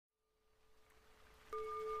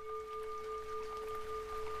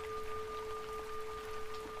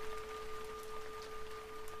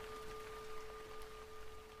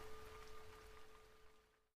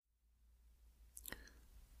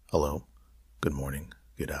Hello, good morning,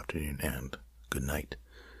 good afternoon, and good night.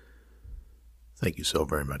 Thank you so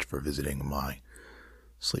very much for visiting my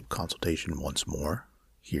sleep consultation once more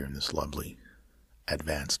here in this lovely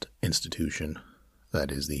advanced institution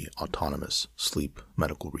that is the Autonomous Sleep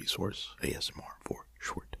Medical Resource, ASMR for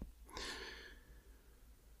short.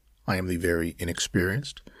 I am the very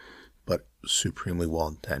inexperienced but supremely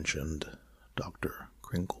well-intentioned Dr.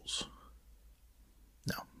 Crinkles.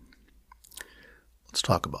 Now, let's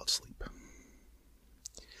talk about sleep.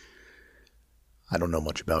 I don't know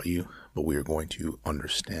much about you, but we are going to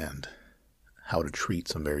understand how to treat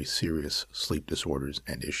some very serious sleep disorders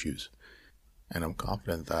and issues. And I'm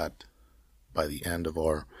confident that by the end of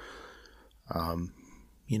our,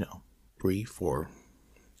 brief or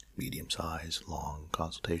medium-sized, long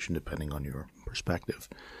consultation, depending on your perspective,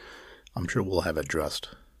 I'm sure we'll have addressed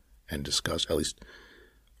and discussed at least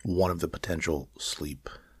one of the potential sleep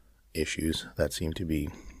issues that seem to be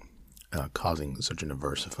causing such an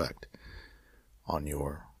adverse effect on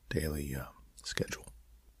your daily schedule.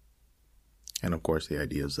 And of course, the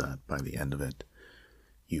idea is that by the end of it,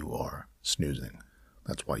 you are snoozing.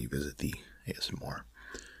 That's why you visit the ASMR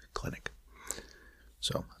clinic.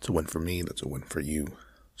 So that's a win for me, that's a win for you.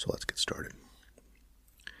 So let's get started.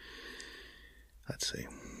 Let's see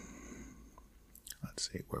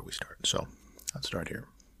where we start. So let's start here.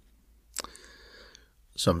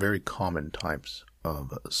 Some very common types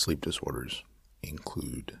of sleep disorders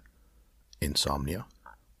include insomnia,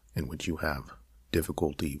 in which you have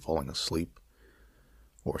difficulty falling asleep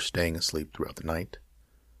or staying asleep throughout the night.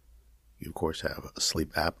 You, of course, have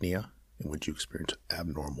sleep apnea, in which you experience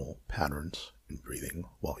abnormal patterns in breathing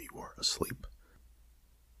while you are asleep.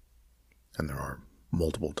 And there are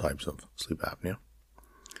multiple types of sleep apnea.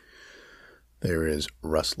 There is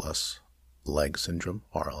restless leg syndrome,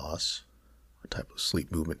 RLS, a type of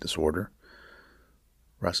sleep movement disorder.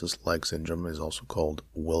 Restless leg syndrome is also called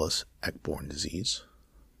Willis-Ekborn disease,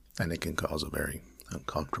 and it can cause a very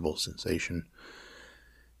uncomfortable sensation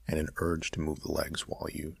and an urge to move the legs while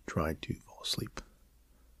you try to fall asleep.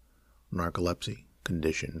 Narcolepsy,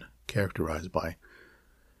 condition characterized by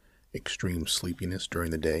extreme sleepiness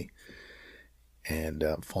during the day and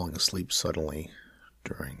falling asleep suddenly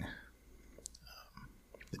during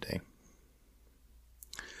the day.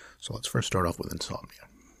 So let's first start off with insomnia.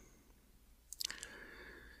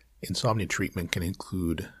 Insomnia treatment can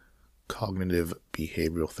include cognitive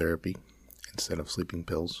behavioral therapy instead of sleeping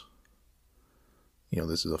pills.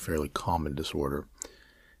 This is a fairly common disorder,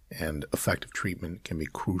 and effective treatment can be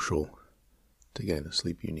crucial to getting the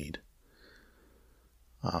sleep you need.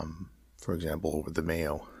 For example, over the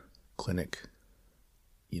Mayo Clinic,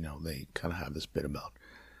 they kind of have this bit about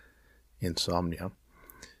insomnia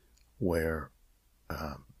where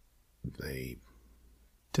they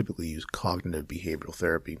typically use cognitive behavioral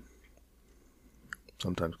therapy,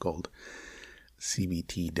 sometimes called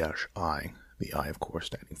CBT-I, the I, of course,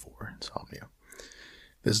 standing for insomnia.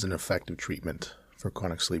 This is an effective treatment for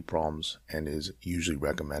chronic sleep problems and is usually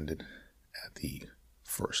recommended at the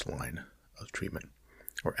first line of treatment,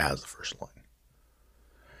 or as the first line.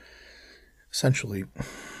 Essentially,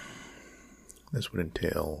 this would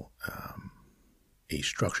entail a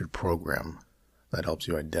structured program that helps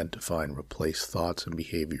you identify and replace thoughts and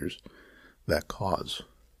behaviors that cause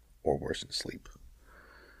or worsen sleep.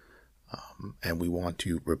 And we want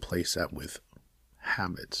to replace that with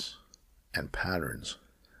habits and patterns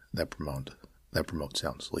that promote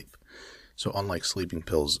sound sleep. So unlike sleeping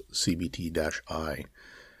pills, CBT-I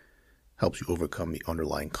helps you overcome the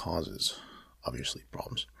underlying causes of your sleep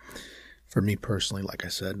problems. For me personally, like I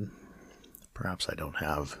said, perhaps I don't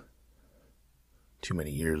have too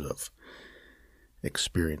many years of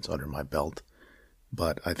experience under my belt,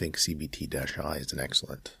 but I think CBT-I is an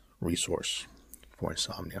excellent resource for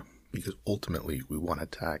insomnia because ultimately we want to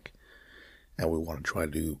attack and we want to try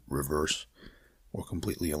to reverse or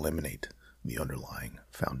completely eliminate the underlying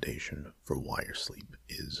foundation for why your sleep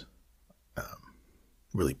is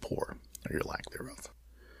really poor or your lack thereof.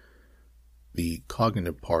 The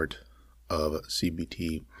cognitive part of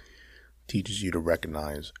CBT teaches you to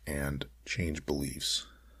recognize and change beliefs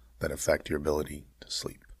that affect your ability to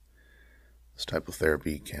sleep. This type of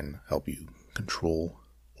therapy can help you control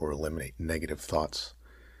or eliminate negative thoughts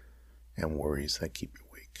and worries that keep you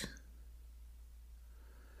awake.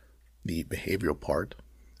 The behavioral part,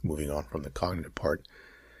 moving on from the cognitive part,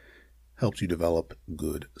 helps you develop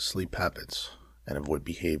good sleep habits and avoid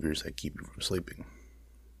behaviors that keep you from sleeping.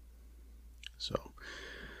 So,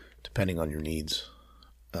 depending on your needs,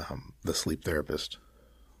 the sleep therapist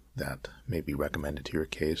that may be recommended to your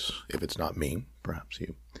case, if it's not me, perhaps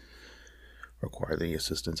you require the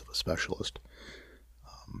assistance of a specialist,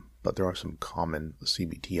 but there are some common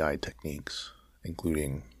CBTI techniques,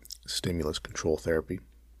 including stimulus control therapy.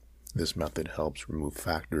 This method helps remove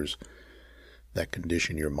factors that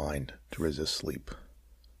condition your mind to resist sleep.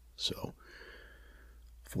 So,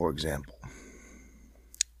 for example,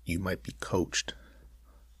 you might be coached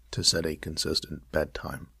to set a consistent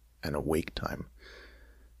bedtime and awake time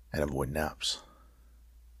and avoid naps.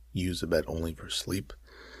 Use the bed only for sleep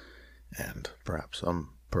and perhaps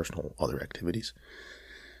some personal other activities.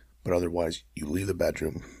 But otherwise, you leave the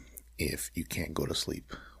bedroom if you can't go to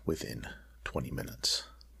sleep within 20 minutes.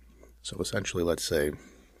 So essentially, let's say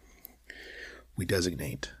we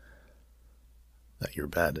designate that your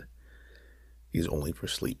bed is only for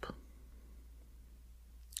sleep.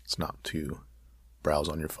 It's not to browse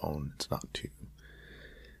on your phone. It's not to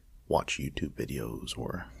watch YouTube videos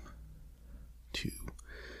or to,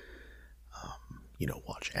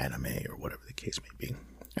 watch anime or whatever the case may be.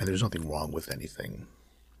 And there's nothing wrong with any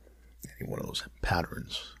one of those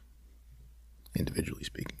patterns, individually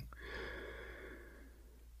speaking.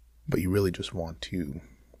 But you really just want to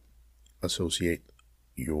associate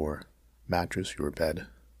your mattress, your bed,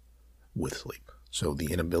 with sleep. So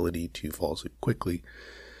the inability to fall asleep quickly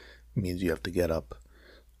means you have to get up,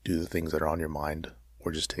 do the things that are on your mind,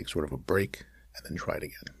 or just take sort of a break and then try it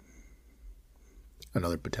again.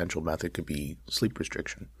 Another potential method could be sleep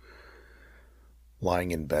restriction.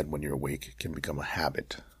 Lying in bed when you're awake can become a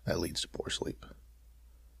habit that leads to poor sleep.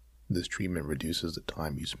 This treatment reduces the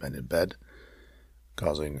time you spend in bed,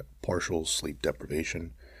 causing partial sleep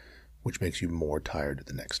deprivation, which makes you more tired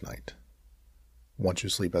the next night. Once your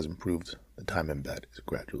sleep has improved, the time in bed is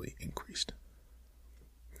gradually increased.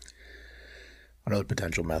 Another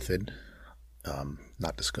potential method,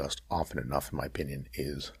 not discussed often enough in my opinion,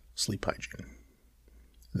 is sleep hygiene.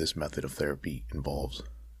 This method of therapy involves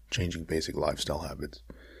changing basic lifestyle habits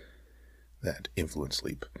that influence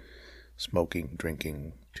sleep. Smoking,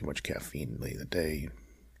 drinking too much caffeine late in the day,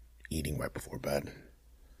 eating right before bed.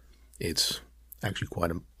 It's actually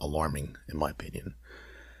quite alarming, in my opinion,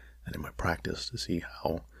 and in my practice, to see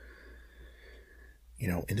how,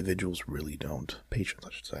 individuals really don't, patients,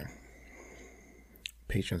 I should say.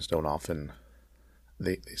 Patients don't often,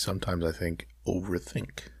 they sometimes, I think,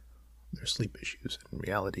 overthink their sleep issues. In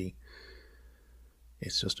reality,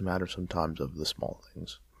 it's just a matter sometimes of the small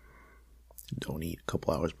things. Don't eat a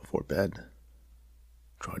couple hours before bed.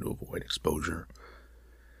 Try to avoid exposure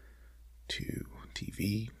to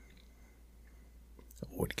TV.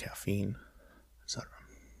 Avoid caffeine, etc.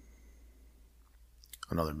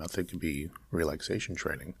 Another method could be relaxation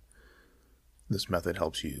training. This method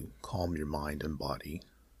helps you calm your mind and body,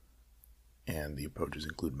 and the approaches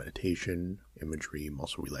include meditation, imagery,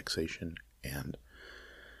 muscle relaxation, and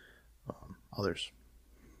others.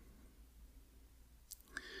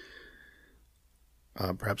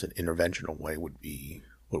 Perhaps an interventional way would be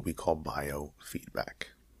what we call biofeedback.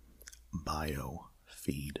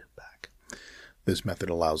 Biofeedback. This method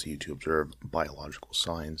allows you to observe biological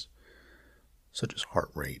signs such as heart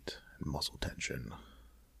rate and muscle tension,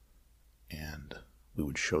 and we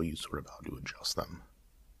would show you sort of how to adjust them.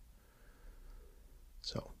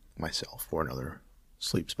 So myself or another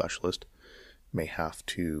sleep specialist may have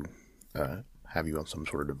to have you on some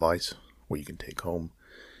sort of device where you can take home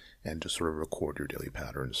and just sort of record your daily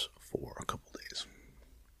patterns for a couple days.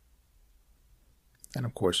 And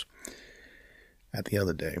of course, at the end of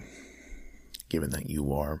the day, given that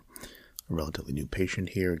you are a relatively new patient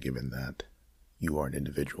here, given that you are an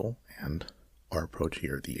individual, and our approach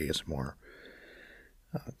here at the ASMR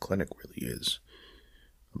clinic really is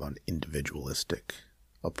about an individualistic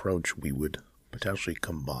approach, we would potentially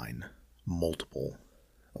combine multiple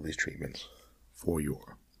of these treatments for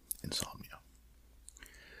your insomnia.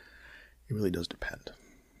 It really does depend.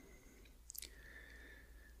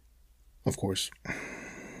 Of course,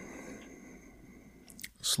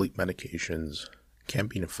 sleep medications can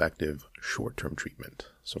be an effective short-term treatment.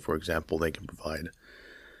 So, for example, they can provide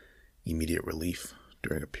immediate relief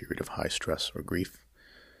during a period of high stress or grief.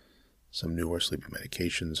 Some newer sleeping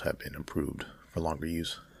medications have been approved for longer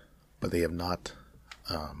use, but they have not.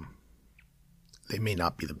 They may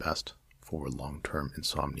not be the best for long-term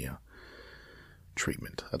insomnia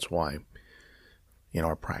treatment. That's why in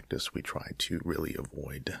our practice we try to really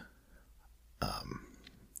avoid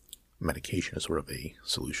medication as sort of a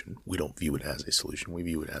solution. We don't view it as a solution. We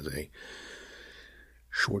view it as a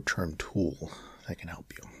short-term tool that can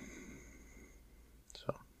help you.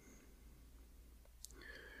 So,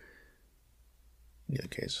 in either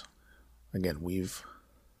case, again, we've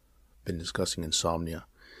been discussing insomnia.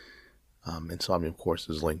 Insomnia, of course,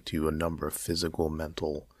 is linked to a number of physical,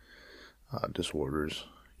 mental disorders.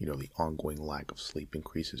 the ongoing lack of sleep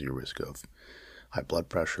increases your risk of high blood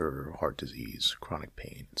pressure, heart disease, chronic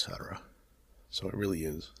pain, etc. So it really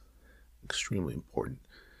is extremely important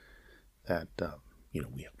that,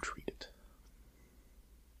 we help treat it.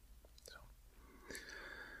 So let's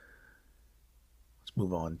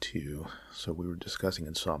move on to, so we were discussing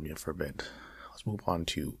insomnia for a bit. Let's move on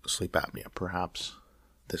to sleep apnea. Perhaps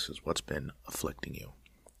this is what's been afflicting you.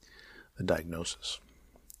 The diagnosis.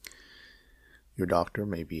 Your doctor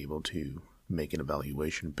may be able to make an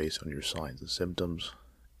evaluation based on your signs and symptoms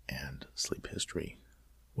and sleep history,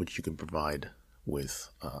 which you can provide with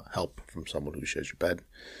help from someone who shares your bed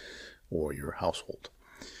or your household.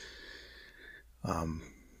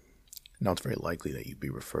 Now, it's very likely that you'd be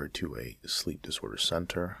referred to a sleep disorder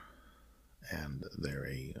center, and they're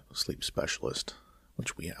a sleep specialist,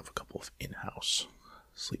 which we have a couple of in-house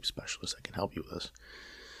sleep specialists that can help you with this.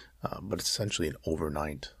 But it's essentially an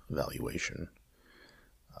overnight evaluation,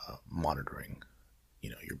 monitoring,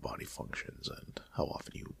 your body functions and how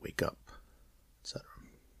often you wake up, etc.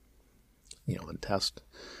 The test,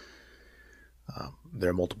 there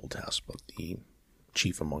are multiple tests, but the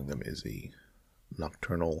chief among them is the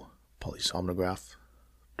nocturnal polysomnograph.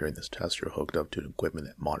 During this test, you're hooked up to an equipment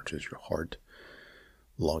that monitors your heart,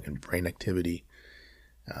 lung, and brain activity,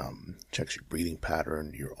 checks your breathing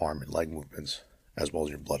pattern, your arm and leg movements, as well as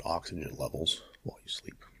your blood oxygen levels while you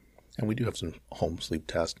sleep. And we do have some home sleep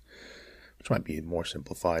tests, which might be more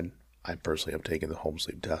simplified. I personally have taken the home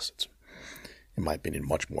sleep test. It's, in my opinion,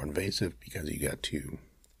 much more invasive because you get to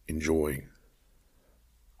enjoy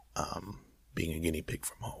being a guinea pig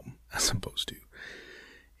from home as opposed to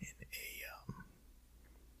in a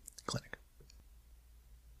clinic.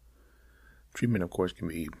 Treatment, of course, can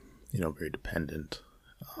be, very dependent.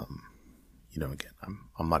 Again,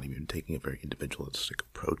 I'm not even taking a very individualistic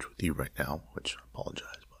approach with you right now, which I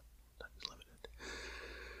apologize, but time is limited.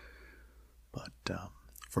 But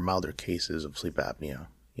for milder cases of sleep apnea,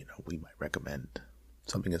 we might recommend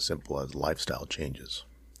something as simple as lifestyle changes.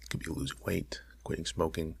 It could be losing weight, quitting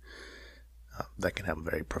smoking. That can have a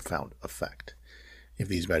very profound effect. If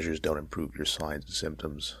these measures don't improve your signs and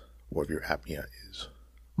symptoms, or if your apnea is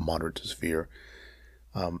moderate to severe,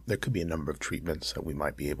 there could be a number of treatments that we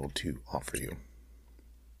might be able to offer you.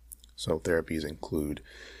 So therapies include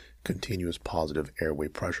continuous positive airway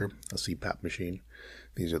pressure, a CPAP machine.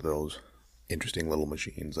 These are those interesting little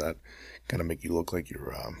machines that kind of make you look like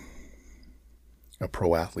you're a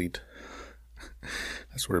pro athlete.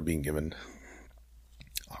 That's sort of being given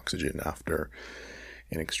oxygen after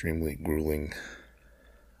an extremely grueling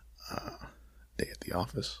day at the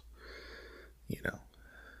office.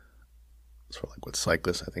 Sort of like what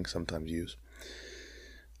cyclists, I think, sometimes use.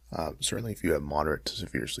 Certainly, if you have moderate to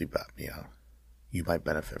severe sleep apnea, you might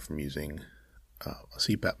benefit from using a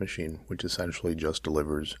CPAP machine, which essentially just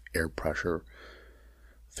delivers air pressure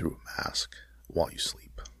through a mask while you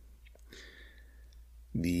sleep.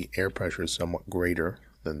 The air pressure is somewhat greater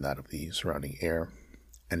than that of the surrounding air,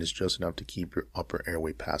 and is just enough to keep your upper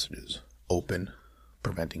airway passages open,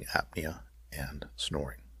 preventing apnea and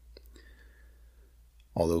snoring.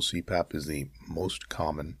 Although CPAP is the most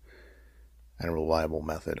common and reliable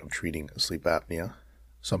method of treating sleep apnea,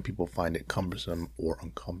 some people find it cumbersome or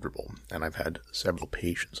uncomfortable, and I've had several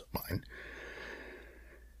patients of mine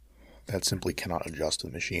that simply cannot adjust to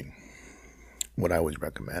the machine. What I always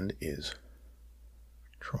recommend is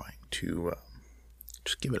trying to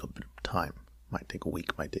just give it a bit of time. Might take a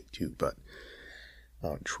week, might take two, but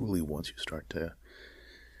truly once you start to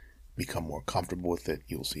become more comfortable with it,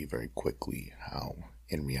 you'll see very quickly how,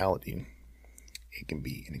 in reality, it can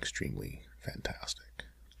be an extremely fantastic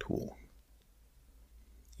tool.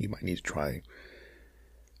 You might need to try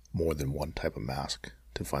more than one type of mask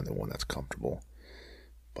to find the one that's comfortable,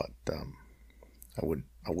 but I would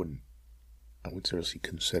seriously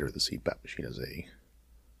consider the CPAP machine as a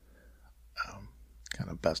kind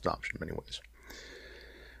of best option in many ways.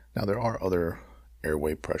 Now, there are other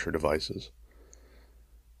airway pressure devices.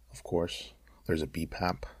 Of course, there's a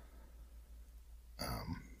BPAP,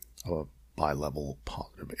 a bi-level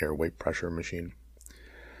positive airway pressure machine.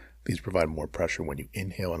 These provide more pressure when you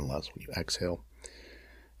inhale and less when you exhale.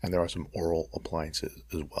 And there are some oral appliances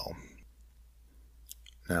as well.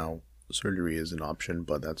 Now, surgery is an option,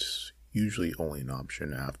 but that's usually only an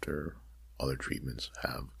option after other treatments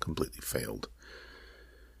have completely failed.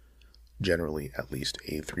 Generally, at least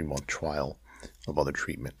a 3-month trial of other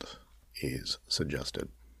treatment is suggested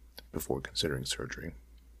before considering surgery.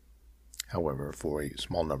 However, for a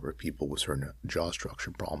small number of people with certain jaw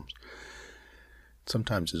structure problems, it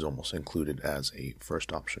sometimes is almost included as a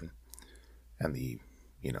first option, and the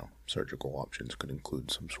surgical options could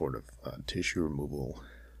include some sort of tissue removal,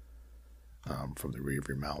 from the rear of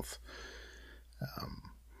your mouth.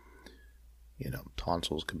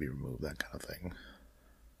 Tonsils can be removed, that kind of thing.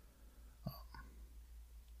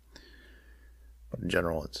 But in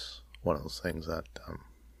general, it's one of those things that,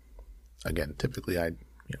 again, typically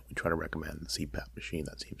we try to recommend the CPAP machine.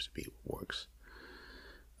 That seems to be what works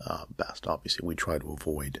best. Obviously, we try to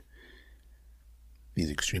avoid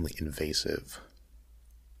these extremely invasive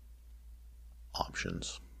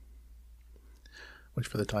options, which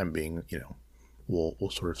for the time being, we'll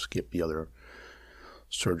sort of skip the other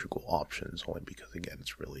surgical options, only because, again,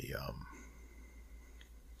 it's really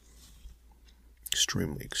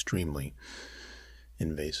extremely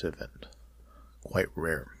invasive and quite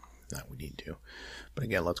rare that we need to. But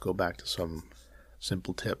again, let's go back to some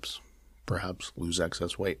simple tips. Perhaps lose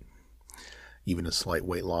excess weight. Even a slight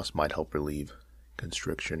weight loss might help relieve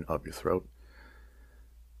constriction of your throat.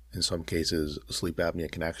 In some cases, sleep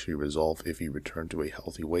apnea can actually resolve if you return to a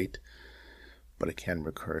healthy weight, but it can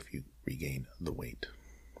recur if you regain the weight.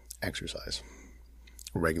 Exercise.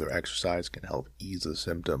 Regular exercise can help ease the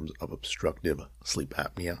symptoms of obstructive sleep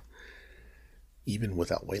apnea, even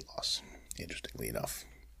without weight loss, interestingly enough.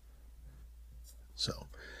 So,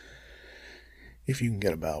 if you can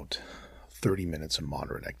get about 30 minutes of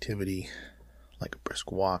moderate activity, like a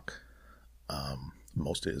brisk walk,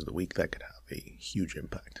 most days of the week, that could have a huge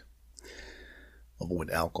impact. Avoid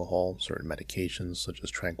alcohol, certain medications such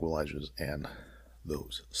as tranquilizers, and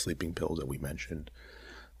those sleeping pills that we mentioned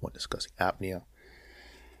when discussing apnea.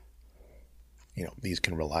 These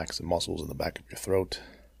can relax the muscles in the back of your throat,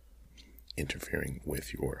 interfering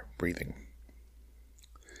with your breathing.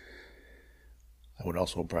 I would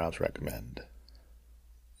also perhaps recommend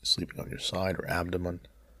sleeping on your side or abdomen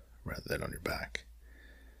rather than on your back.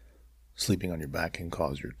 Sleeping on your back can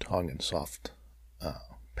cause your tongue and soft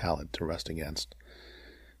palate to rest against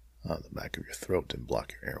the back of your throat and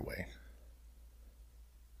block your airway.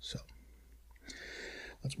 So,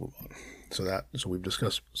 let's move on. So we've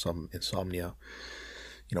discussed some insomnia.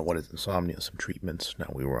 What is insomnia? Some treatments.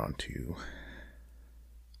 Now we were on to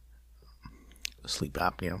sleep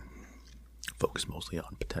apnea. Focus mostly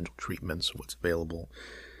on potential treatments, what's available.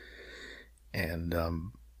 And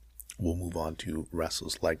we'll move on to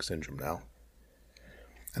restless leg syndrome now.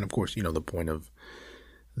 And of course, the point of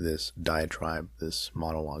this diatribe, this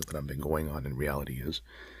monologue that I've been going on in reality is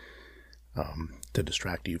to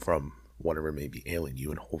distract you from whatever may be ailing you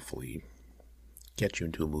and hopefully get you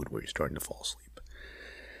into a mood where you're starting to fall asleep.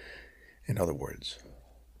 In other words,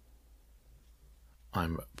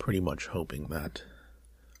 I'm pretty much hoping that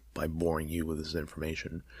by boring you with this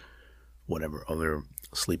information, whatever other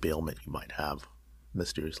sleep ailment you might have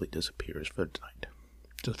mysteriously disappears for the night.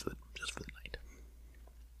 Just for the night.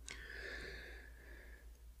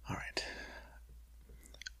 Alright.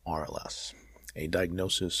 RLS. A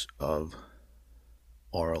diagnosis of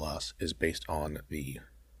RLS is based on the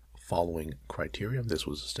following criteria. This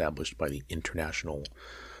was established by the International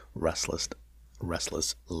Restless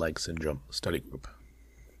Leg Syndrome Study Group.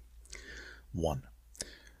 1.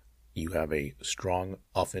 You have a strong,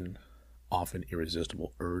 often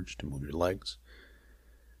irresistible urge to move your legs,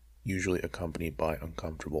 usually accompanied by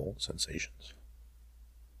uncomfortable sensations.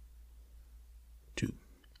 2.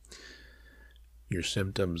 Your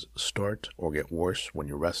symptoms start or get worse when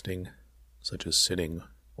you're resting, such as sitting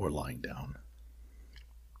or lying down.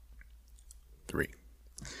 3.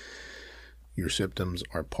 Your symptoms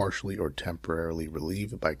are partially or temporarily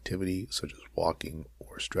relieved by activity such as walking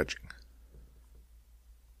or stretching.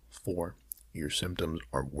 4. Your symptoms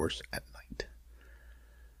are worse at night.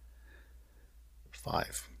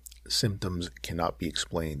 5. Symptoms cannot be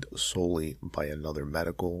explained solely by another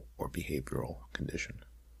medical or behavioral condition.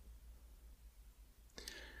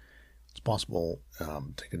 It's possible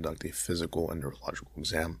to conduct a physical and neurological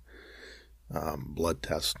exam. Blood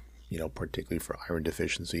tests, particularly for iron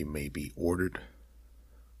deficiency, may be ordered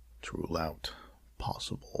to rule out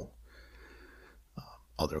possible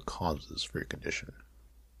other causes for your condition.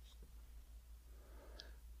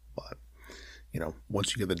 But,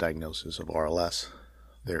 once you get the diagnosis of RLS,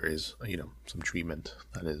 there is, some treatment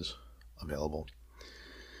that is available.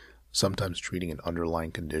 Sometimes treating an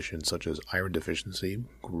underlying condition such as iron deficiency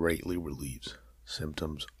greatly relieves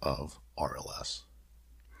symptoms of RLS.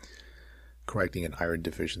 Correcting an iron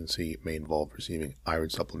deficiency may involve receiving iron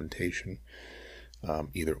supplementation,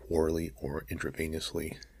 either orally or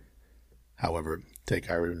intravenously. However, take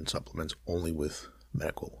iron supplements only with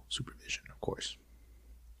medical supervision, of course.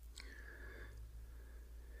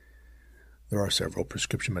 There are several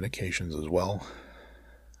prescription medications as well,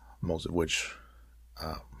 most of which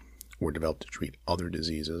were developed to treat other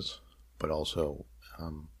diseases, but also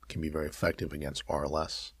can be very effective against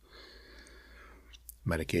RLS.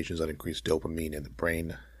 medications that increase dopamine in the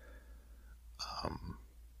brain. Off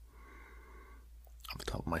the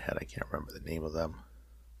top of my head, I can't remember the name of them,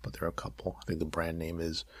 but there are a couple. I think the brand name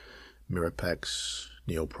is Mirapex,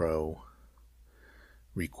 Neopro,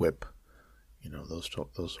 Requip. Those sort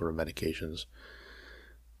of medications.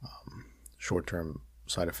 Short-term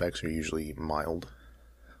side effects are usually mild,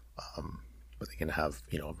 but they can have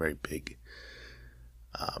a very big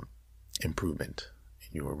improvement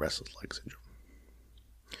in your restless leg syndrome.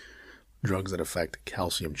 Drugs that affect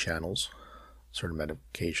calcium channels, certain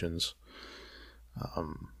medications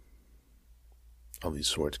of these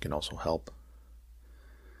sorts can also help.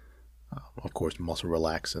 Of course, muscle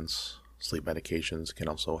relaxants, sleep medications can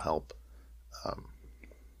also help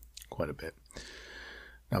quite a bit.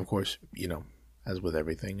 Now, of course, as with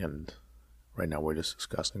everything, and right now we're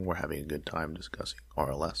having a good time discussing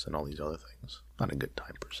RLS and all these other things. Not a good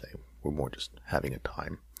time per se, we're more just having a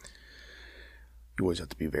time. You always have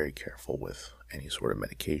to be very careful with any sort of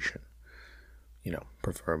medication,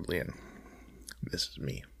 preferably, and this is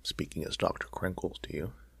me speaking as Dr. Crinkles to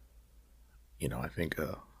you. I think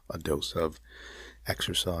a dose of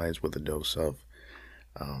exercise with a dose of,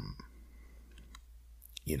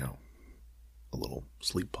 a little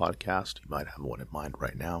sleep podcast, you might have one in mind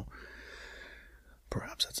right now.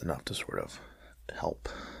 Perhaps that's enough to sort of help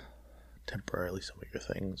temporarily some of your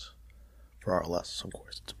things. For RLS, of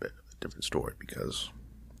course, it's a bit of a different story because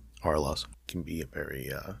RLS can be a very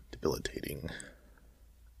debilitating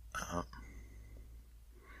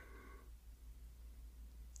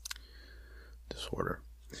disorder.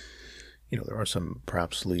 There are some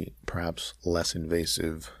perhaps less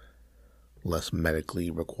invasive, less medically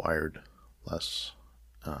required, less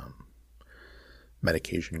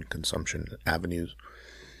medication consumption avenues.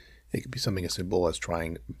 It could be something as simple as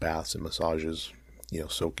trying baths and massages.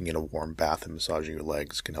 Soaking in a warm bath and massaging your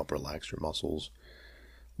legs can help relax your muscles.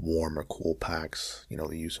 Warm or cool packs,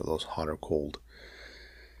 the use of those hot or cold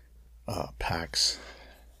packs,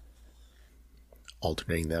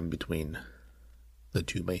 alternating them between the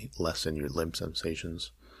two may lessen your limb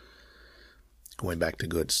sensations. Going back to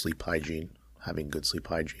good sleep hygiene, having good sleep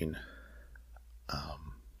hygiene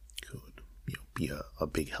could be a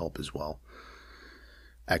big help as well.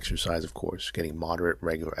 Exercise, of course, getting moderate,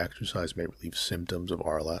 regular exercise may relieve symptoms of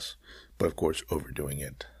RLS, but of course, overdoing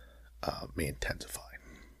it may intensify.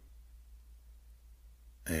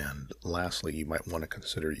 And lastly, you might want to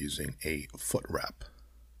consider using a foot wrap.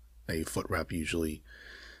 A foot wrap usually,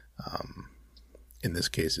 in this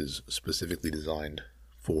case, is specifically designed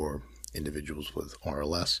for individuals with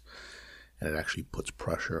RLS, and it actually puts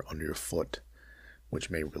pressure under your foot, which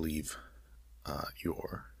may relieve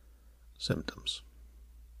your symptoms.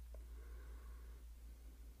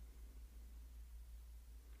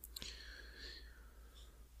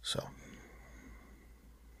 So,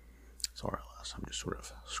 it's RLS. I'm just sort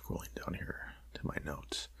of scrolling down here to my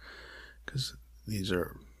notes, because these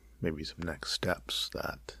are maybe some next steps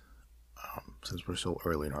that, since we're so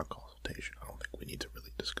early in our consultation, I don't think we need to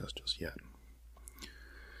really discuss just yet.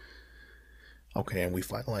 Okay, and we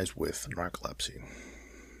finalized with narcolepsy,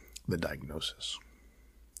 the diagnosis.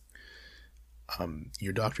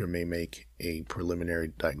 Your doctor may make a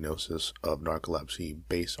preliminary diagnosis of narcolepsy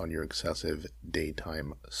based on your excessive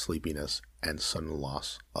daytime sleepiness and sudden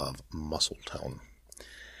loss of muscle tone.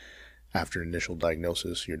 After initial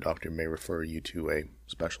diagnosis, your doctor may refer you to a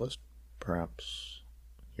specialist, perhaps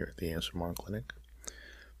here at the Answer Mark Clinic,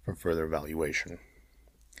 for further evaluation.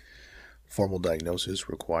 Formal diagnosis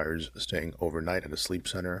requires staying overnight at a sleep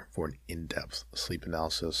center for an in-depth sleep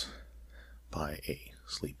analysis by a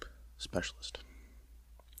sleep specialist.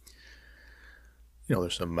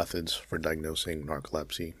 There's some methods for diagnosing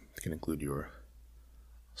narcolepsy. It can include your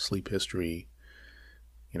sleep history,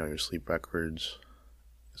 your sleep records,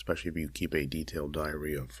 especially if you keep a detailed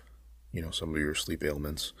diary of, some of your sleep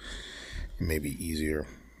ailments. It may be easier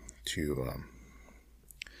to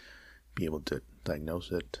be able to diagnose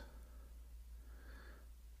it.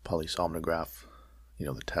 Polysomnograph,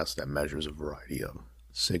 the test that measures a variety of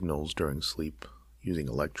signals during sleep using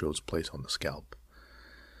electrodes placed on the scalp.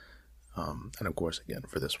 And of course, again,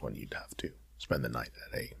 for this one, you'd have to spend the night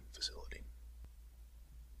at a facility.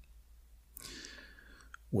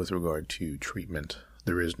 With regard to treatment,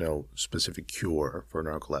 there is no specific cure for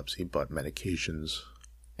narcolepsy, but medications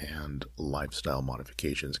and lifestyle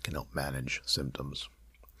modifications can help manage symptoms.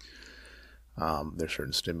 There are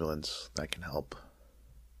certain stimulants that can help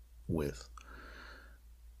with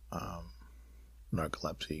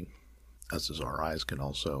narcolepsy. SSRIs can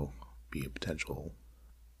also be a potential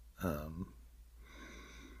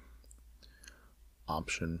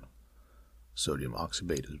option. Sodium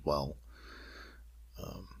oxybate as well.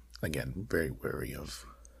 Again, very wary of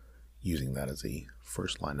using that as a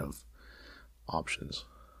first line of options.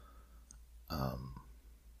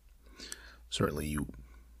 Certainly you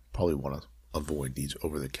probably want to avoid these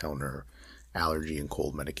over-the-counter allergy and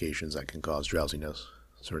cold medications that can cause drowsiness.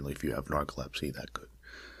 Certainly if you have narcolepsy, that could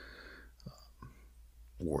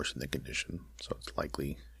worsen the condition, so it's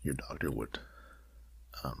likely your doctor would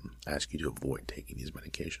ask you to avoid taking these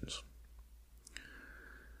medications.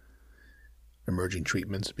 Emerging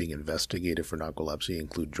treatments being investigated for narcolepsy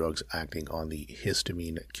include drugs acting on the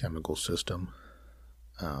histamine chemical system,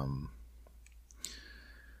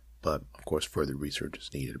 but of course further research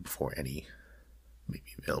is needed before any may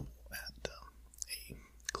be available at a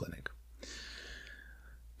clinic.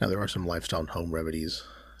 Now there are some lifestyle and home remedies,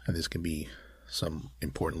 and this can be some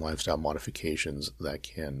important lifestyle modifications that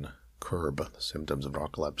can curb the symptoms of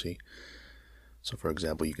narcolepsy. So for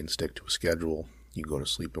example, you can stick to a schedule. You go to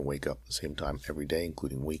sleep and wake up at the same time every day,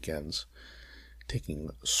 including weekends.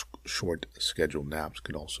 Taking short scheduled naps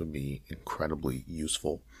could also be incredibly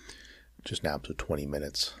useful. Just naps of 20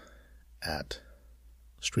 minutes at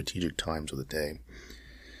strategic times of the day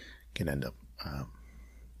can end up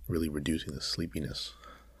really reducing the sleepiness,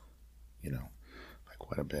 by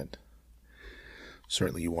quite a bit.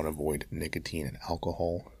 Certainly you want to avoid nicotine and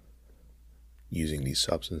alcohol. Using these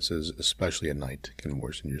substances, especially at night, can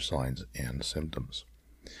worsen your signs and symptoms.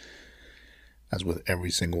 As with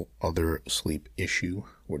every single other sleep issue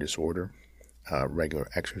or disorder, regular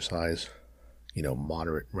exercise,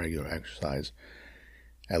 moderate regular exercise,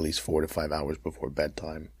 at least 4 to 5 hours before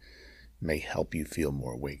bedtime, may help you feel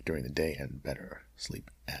more awake during the day and better sleep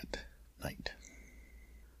at night.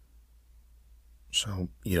 So,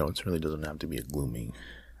 it certainly doesn't have to be a gloomy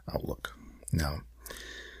outlook. Now,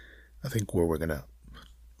 I think where we're going to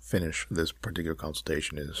finish this particular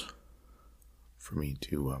consultation is for me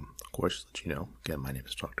to, of course, let you know. Again, my name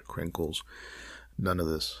is Dr. Crinkles. None of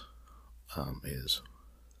this is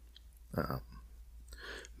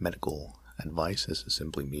medical advice. This is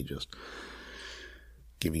simply me just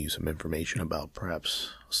giving you some information about perhaps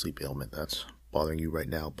a sleep ailment that's bothering you right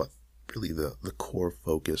now. But really the core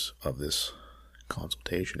focus of this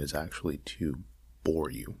consultation is actually to bore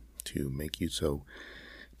you, to make you so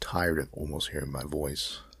tired of almost hearing my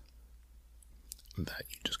voice that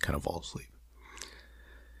you just kind of fall asleep.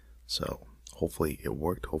 So hopefully it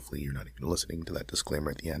worked. Hopefully you're not even listening to that disclaimer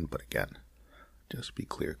at the end. But again, just be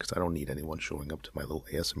clear, because I don't need anyone showing up to my little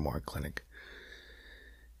ASMR clinic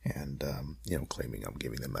and claiming I'm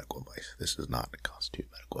giving them medical advice. This does not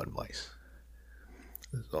constitute medical advice.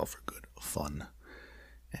 This is all for good fun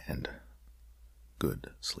and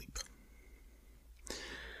good sleep.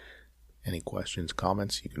 Any questions,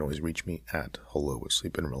 comments, you can always reach me at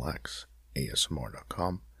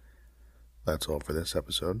hello@sleepandrelaxasmr.com. That's all for this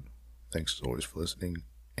episode. Thanks as always for listening,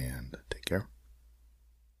 and take care.